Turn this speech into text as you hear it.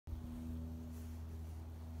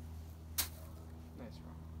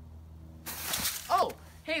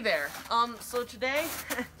Hey there. So today,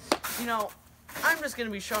 you know, I'm just gonna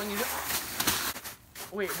be showing you.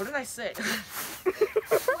 Wait, what did I say?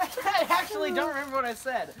 I actually don't remember what I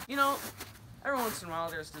said. You know, every once in a while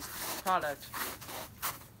there's this product.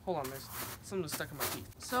 Hold on, there's something stuck in my teeth.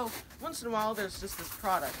 So, once in a while there's just this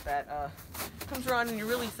product that comes around and you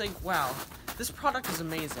really think, wow, this product is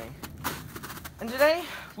amazing. And today,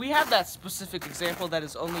 we have that specific example that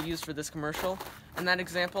is only used for this commercial, and that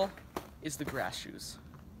example is the grass shoes.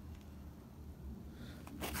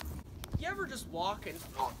 You ever just walk and...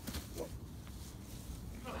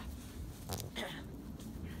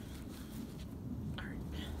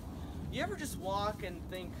 You ever just walk and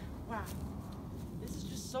think, wow, this is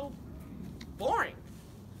just so boring.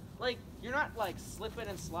 Like, you're not like slipping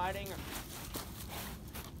and sliding, or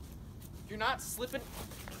you're not slipping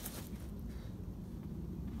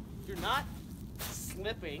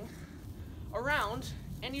around,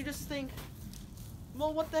 and you just think,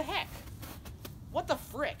 well, what the heck? What the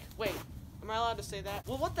frick? Wait, am I allowed to say that?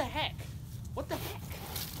 Well, what the heck? What the heck?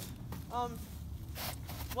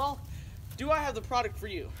 Well, do I have the product for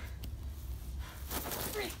you?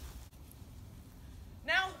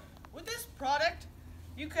 Now, with this product,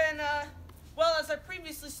 you can, well, as I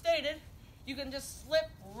previously stated, you can just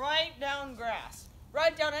slip right down grass,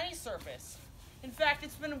 right down any surface. In fact,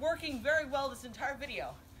 it's been working very well this entire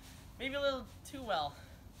video. Maybe a little too well.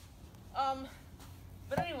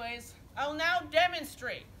 But anyways, I'll now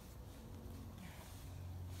demonstrate.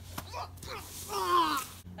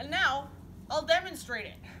 And now, I'll demonstrate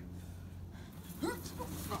it.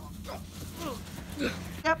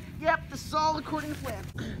 Yep, this is all according to plan.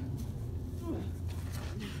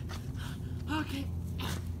 Okay.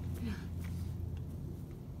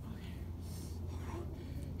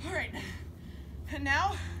 Alright. And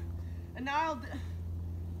now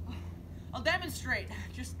I'll demonstrate.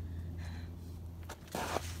 Just...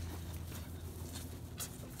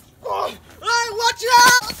 watch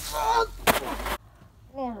out!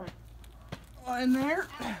 Alright. In there,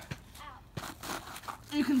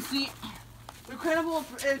 you can see the incredible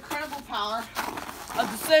power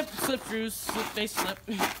of the slip shoes. They slip.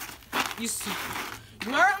 You slip.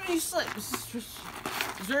 You slip. It's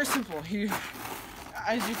very simple.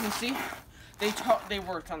 As you can see, they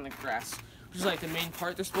worked on the grass, which is like the main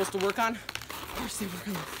part they're supposed to work on. Of course, they work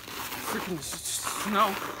on the freaking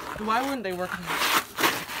snow. Why wouldn't they work on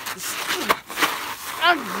the snow?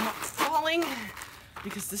 I'm not falling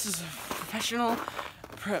because this is a professional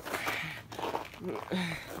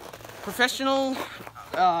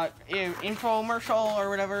infomercial or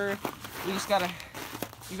whatever. You just gotta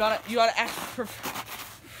act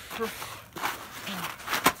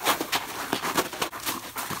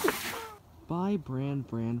Buy brand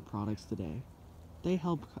products today. They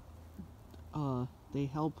help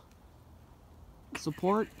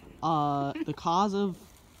support the cause of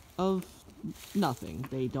nothing.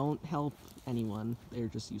 They don't help anyone. They're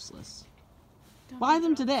just useless. Buy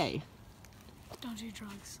them today. Don't do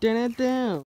drugs. Dun-dun-dun.